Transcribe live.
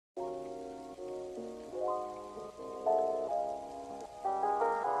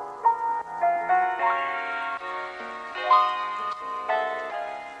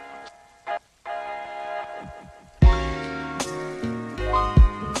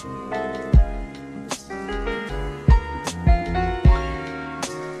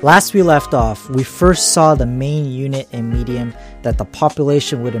Last we left off, we first saw the main unit and medium that the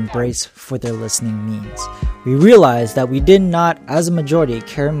population would embrace for their listening needs. We realized that we did not, as a majority,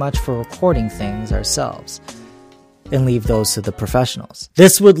 care much for recording things ourselves and leave those to the professionals.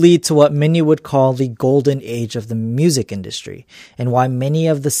 This would lead to what many would call the golden age of the music industry, and why many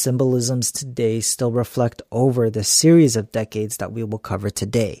of the symbolisms today still reflect over the series of decades that we will cover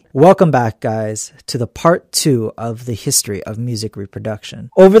today. Welcome back, guys, to the part 2 of the history of music reproduction.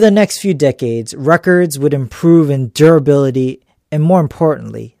 Over the next few decades, records would improve in durability and, more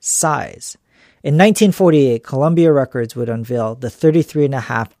importantly, size. In 1948, Columbia Records would unveil the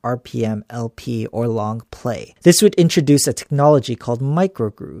 33.5 RPM LP or long play. This would introduce a technology called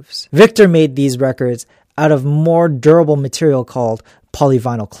microgrooves. Victor made these records out of more durable material called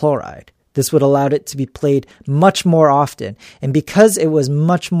polyvinyl chloride. This would allow it to be played much more often, and because it was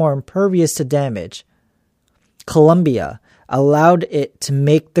much more impervious to damage, Columbia allowed it to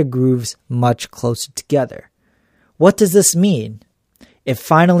make the grooves much closer together. What does this mean? It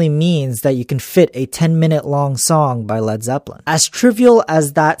finally means that you can fit a 10-minute long song by Led Zeppelin. As trivial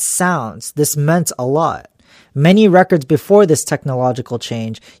as that sounds, this meant a lot. Many records before this technological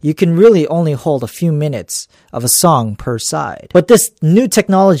change, you can really only hold a few minutes of a song per side. But this new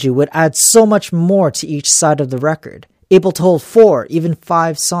technology would add so much more to each side of the record, able to hold 4, even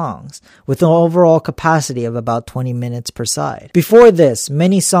 5 songs, with an overall capacity of about 20 minutes per side. Before this,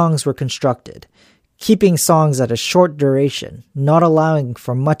 many songs were constructed, keeping songs at a short duration, not allowing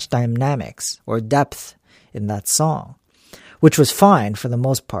for much dynamics or depth in that song, which was fine for the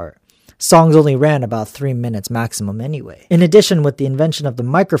most part. Songs only ran about 3 minutes maximum anyway. In addition, with the invention of the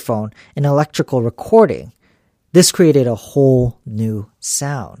microphone and electrical recording, this created a whole new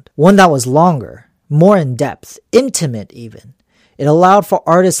sound. One that was longer, more in depth, intimate even. It allowed for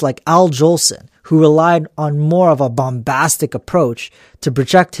artists like Al Jolson, who relied on more of a bombastic approach to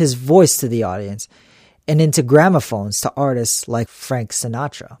project his voice to the audience, and into gramophones to artists like Frank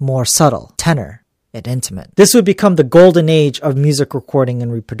Sinatra, more subtle, tenor, and intimate. This would become the golden age of music recording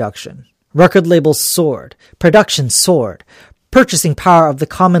and reproduction. Record labels soared, production soared, purchasing power of the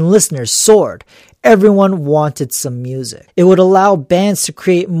common listeners soared. Everyone wanted some music. It would allow bands to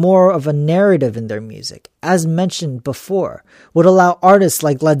create more of a narrative in their music, as mentioned before. Would allow artists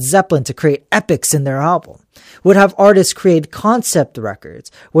like Led Zeppelin to create epics in their album. Would have artists create concept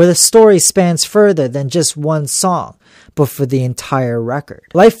records where the story spans further than just one song, but for the entire record.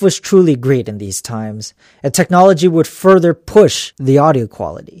 Life was truly great in these times, and technology would further push the audio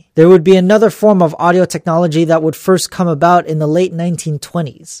quality. There would be another form of audio technology that would first come about in the late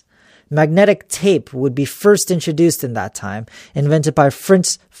 1920s. Magnetic tape would be first introduced in that time, invented by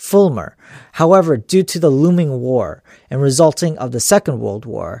Fritz Fulmer. However, due to the looming war and resulting of the Second World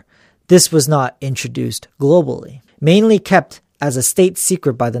War, this was not introduced globally. Mainly kept as a state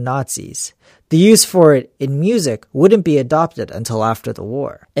secret by the Nazis, the use for it in music wouldn't be adopted until after the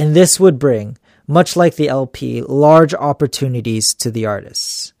war. And this would bring, much like the LP, large opportunities to the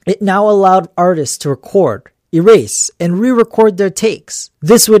artists. It now allowed artists to record, erase, and re-record their takes.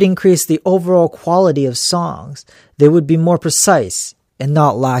 This would increase the overall quality of songs. They would be more precise and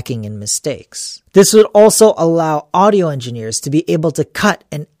not lacking in mistakes. This would also allow audio engineers to be able to cut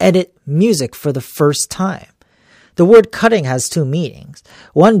and edit music for the first time. The word cutting has 2 meanings,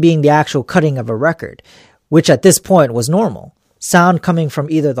 one being the actual cutting of a record, which at this point was normal. Sound coming from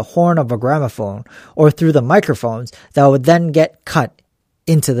either the horn of a gramophone or through the microphones that would then get cut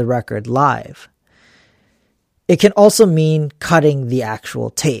into the record live. It can also mean cutting the actual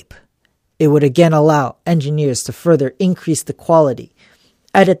tape. It would again allow engineers to further increase the quality,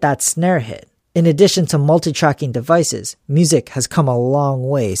 edit that snare hit. In addition to multi-tracking devices, music has come a long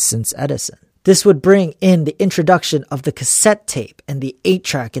way since Edison. This would bring in the introduction of the cassette tape and the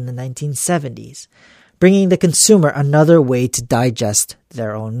 8-track in the 1970s, bringing the consumer another way to digest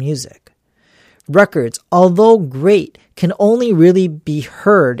their own music. Records, although great, can only really be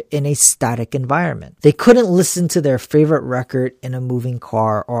heard in a static environment. They couldn't listen to their favorite record in a moving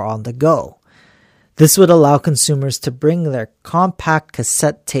car or on the go. This would allow consumers to bring their compact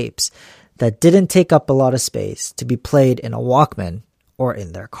cassette tapes that didn't take up a lot of space to be played in a Walkman or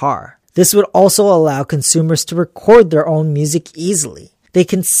in their car. This would also allow consumers to record their own music easily. They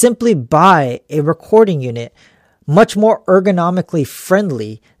can simply buy a recording unit much more ergonomically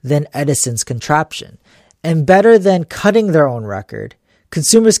friendly than Edison's contraption. And better than cutting their own record,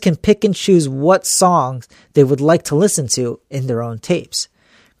 consumers can pick and choose what songs they would like to listen to in their own tapes,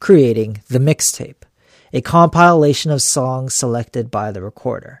 creating the mixtape, a compilation of songs selected by the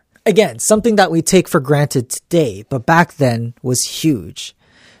recorder. Again, something that we take for granted today, but back then was huge.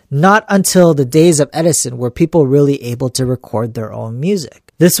 Not until the days of Edison were people really able to record their own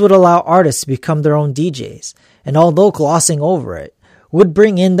music. This would allow artists to become their own DJs, and although glossing over it, would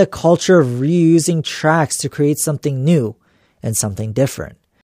bring in the culture of reusing tracks to create something new and something different.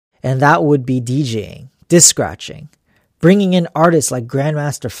 And that would be DJing, disc scratching, bringing in artists like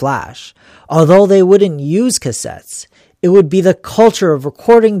Grandmaster Flash. Although they wouldn't use cassettes, it would be the culture of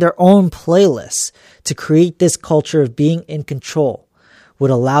recording their own playlists to create this culture of being in control,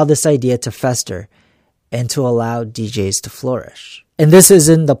 would allow this idea to fester and to allow DJs to flourish. And this is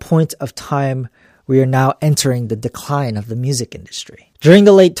in the point of time we are now entering the decline of the music industry. During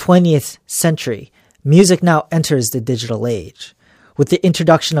the late 20th century, music now enters the digital age. With the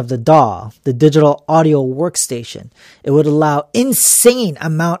introduction of the DAW, the digital audio workstation, it would allow insane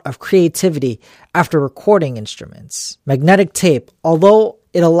amount of creativity after recording instruments. Magnetic tape, although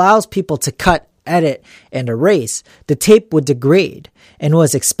it allows people to cut, edit, and erase, the tape would degrade and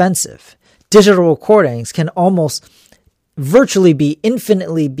was expensive. Digital recordings can almost virtually be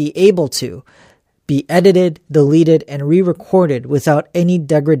infinitely be able to be edited, deleted, and re-recorded without any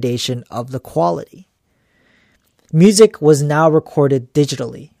degradation of the quality. Music was now recorded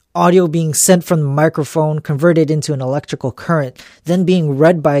digitally, audio being sent from the microphone, converted into an electrical current, then being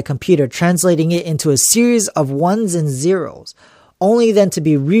read by a computer, translating it into a series of ones and zeros, only then to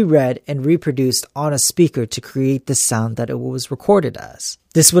be reread and reproduced on a speaker to create the sound that it was recorded as.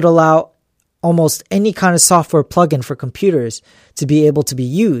 This would allow almost any kind of software plugin for computers to be able to be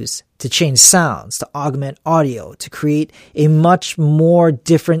used to change sounds, to augment audio, to create a much more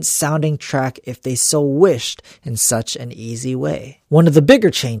different sounding track if they so wished in such an easy way. One of the bigger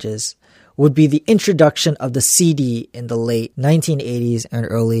changes would be the introduction of the CD in the late 1980s and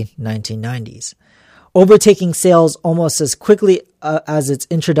early 1990s. Overtaking sales almost as quickly as its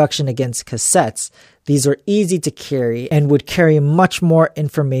introduction against cassettes, these are easy to carry and would carry much more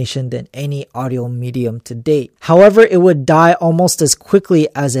information than any audio medium to date. However, it would die almost as quickly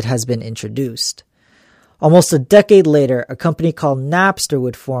as it has been introduced. Almost a decade later, a company called Napster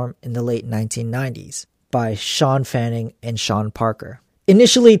would form in the late 1990s by Sean Fanning and Sean Parker.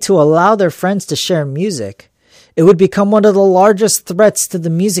 Initially to allow their friends to share music, it would become one of the largest threats to the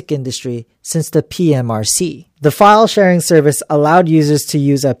music industry since the PMRC. The file sharing service allowed users to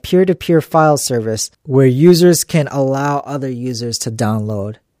use a peer-to-peer file service where users can allow other users to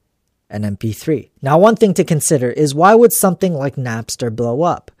download an MP3. Now, one thing to consider is why would something like Napster blow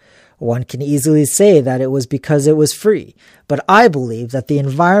up? One can easily say that it was because it was free, but I believe that the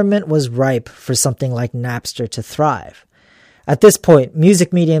environment was ripe for something like Napster to thrive. At this point,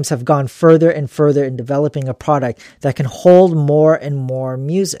 music mediums have gone further and further in developing a product that can hold more and more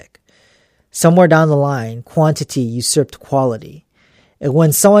music. Somewhere down the line, quantity usurped quality. And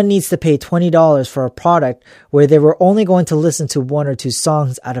when someone needs to pay $20 for a product where they were only going to listen to 1 or 2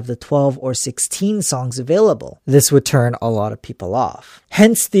 songs out of the 12 or 16 songs available, this would turn a lot of people off.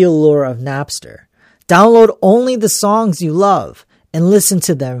 Hence the allure of Napster. Download only the songs you love and listen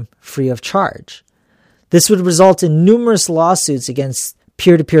to them free of charge. This would result in numerous lawsuits against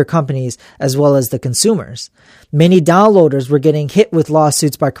peer-to-peer companies as well as the consumers. Many downloaders were getting hit with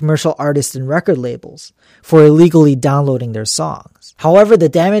lawsuits by commercial artists and record labels for illegally downloading their songs. However, the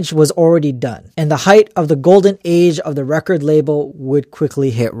damage was already done, and the height of the golden age of the record label would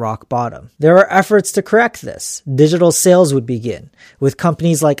quickly hit rock bottom. There are efforts to correct this. Digital sales would begin, with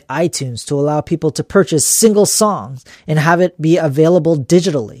companies like iTunes to allow people to purchase single songs and have it be available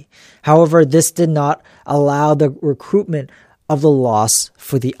digitally. However, this did not allow the recruitment of the loss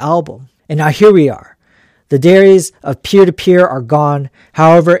for the album. And now here we are. The days of peer-to-peer are gone.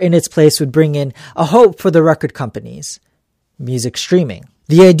 However, in its place would bring in a hope for the record companies: music streaming.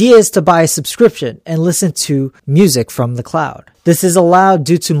 The idea is to buy a subscription and listen to music from the cloud. This is allowed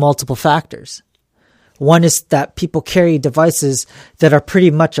due to multiple factors. One is that people carry devices that are pretty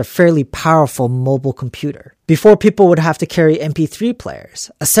much a fairly powerful mobile computer. Before, people would have to carry MP3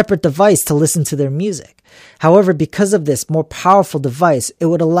 players, a separate device to listen to their music. However, because of this more powerful device, it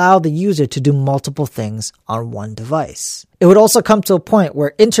would allow the user to do multiple things on one device. It would also come to a point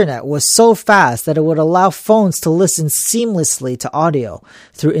where internet was so fast that it would allow phones to listen seamlessly to audio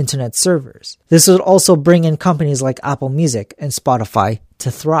through internet servers. This would also bring in companies like Apple Music and Spotify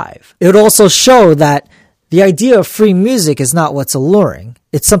to thrive. It would also show that the idea of free music is not what's alluring.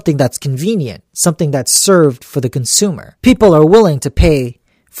 It's something that's convenient, something that's served for the consumer. People are willing to pay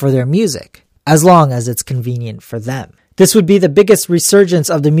for their music as long as it's convenient for them. This would be the biggest resurgence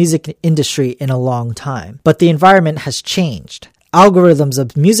of the music industry in a long time. But the environment has changed. Algorithms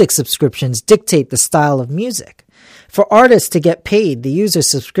of music subscriptions dictate the style of music. For artists to get paid the user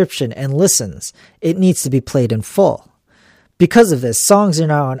subscription and listens, it needs to be played in full. Because of this, songs are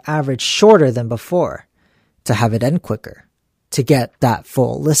now on average shorter than before, to have it end quicker, to get that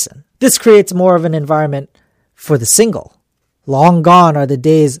full listen. This creates more of an environment for the single. Long gone are the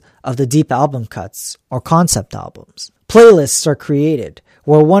days of the deep album cuts or concept albums. Playlists are created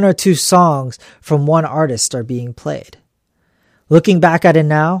where one or two songs from one artist are being played. Looking back at it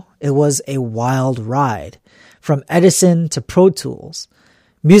now, it was a wild ride. From Edison to Pro Tools,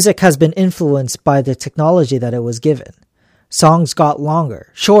 music has been influenced by the technology that it was given. Songs got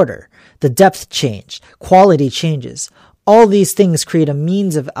longer, shorter, the depth changed, quality changes. All these things create a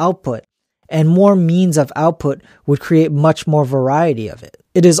means of output, and more means of output would create much more variety of it.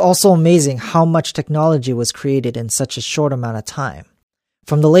 It is also amazing how much technology was created in such a short amount of time.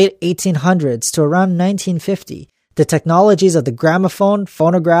 From the late 1800s to around 1950, the technologies of the gramophone,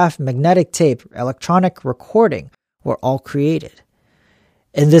 phonograph, magnetic tape, electronic recording were all created.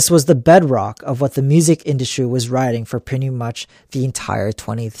 And this was the bedrock of what the music industry was riding for pretty much the entire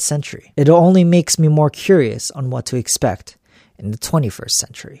 20th century. It only makes me more curious on what to expect in the 21st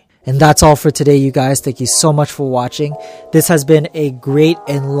century. And that's all for today, you guys. Thank you so much for watching. This has been a great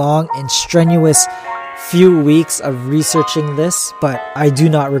and long and strenuous few weeks of researching this, but I do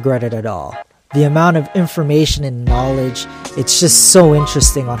not regret it at all. The amount of information and knowledge, it's just so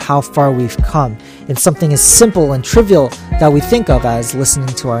interesting on how far we've come in something as simple and trivial that we think of as listening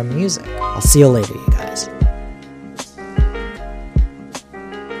to our music. I'll see you later.